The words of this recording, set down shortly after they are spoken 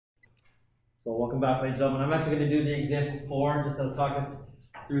So welcome back, ladies and gentlemen. I'm actually going to do the example 4 just to talk us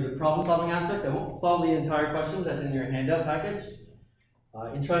through the problem solving aspect. I won't solve the entire question that's in your handout package.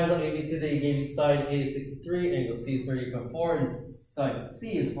 In triangle ABC, they gave you side A is 63, angle C is 30.4, and side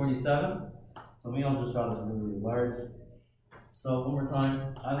C is 47. So me, I'll just draw this really, really large. So one more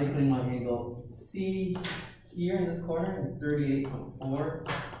time, I like putting my angle C here in this corner and 38.4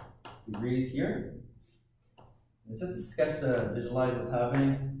 degrees here. It's just a sketch to visualize what's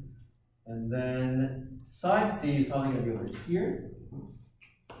happening. And then side C is probably going to be over here.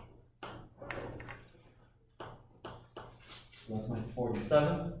 So that's my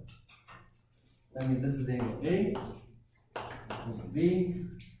 47. That means this is angle A, angle B,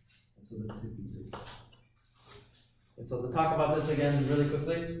 and so this is 62. And so to talk about this again really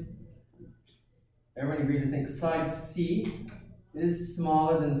quickly, everyone agrees to think side C is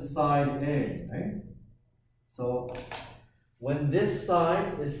smaller than side A, right? So when this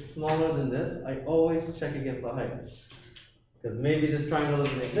side is smaller than this, I always check against the heights. Because maybe this triangle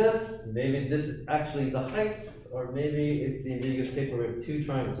doesn't exist, maybe this is actually the heights, or maybe it's the ambiguous case where we have two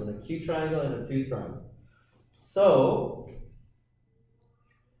triangles, an acute triangle and an obtuse triangle. So,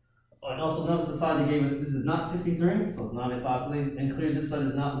 and also notice the side they gave us, this is not 63, so it's not isosceles, and clearly this side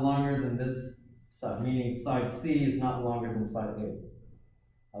is not longer than this side, meaning side C is not longer than side A.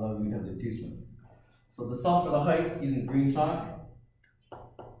 Although we have the obtuse one. So to solve for the height using green chalk,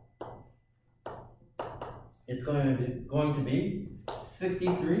 it's going to be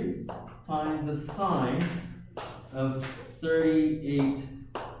 63 times the sine of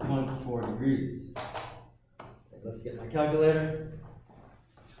 38.4 degrees. Okay, let's get my calculator.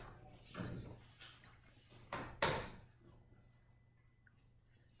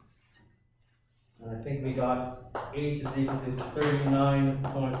 And I think we got h is equal to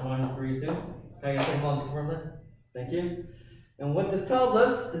 39.132. Can I get a second to confirm that? Thank you. And what this tells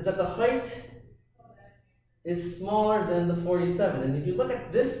us is that the height is smaller than the 47. And if you look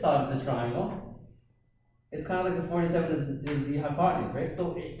at this side of the triangle, it's kind of like the 47 is the hypotenuse, right?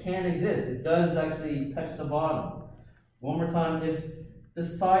 So it can exist. It does actually touch the bottom. One more time, if the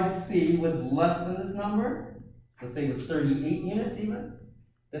side C was less than this number, let's say it was 38 units even,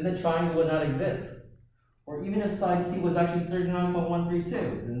 then the triangle would not exist. Or even if side C was actually 39.132,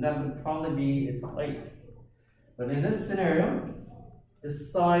 then that would probably be its height. But in this scenario, the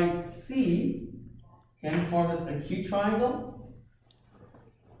side C can form this acute triangle,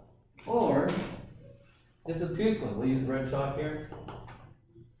 or this obtuse one. We'll use red chalk here,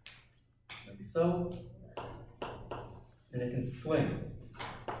 like so, and it can swing.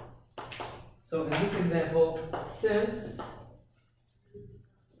 So in this example, since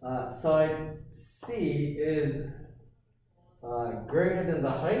side C is greater than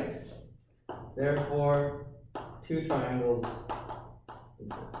the height, therefore two triangles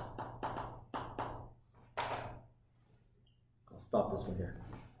exist. I'll stop this one here.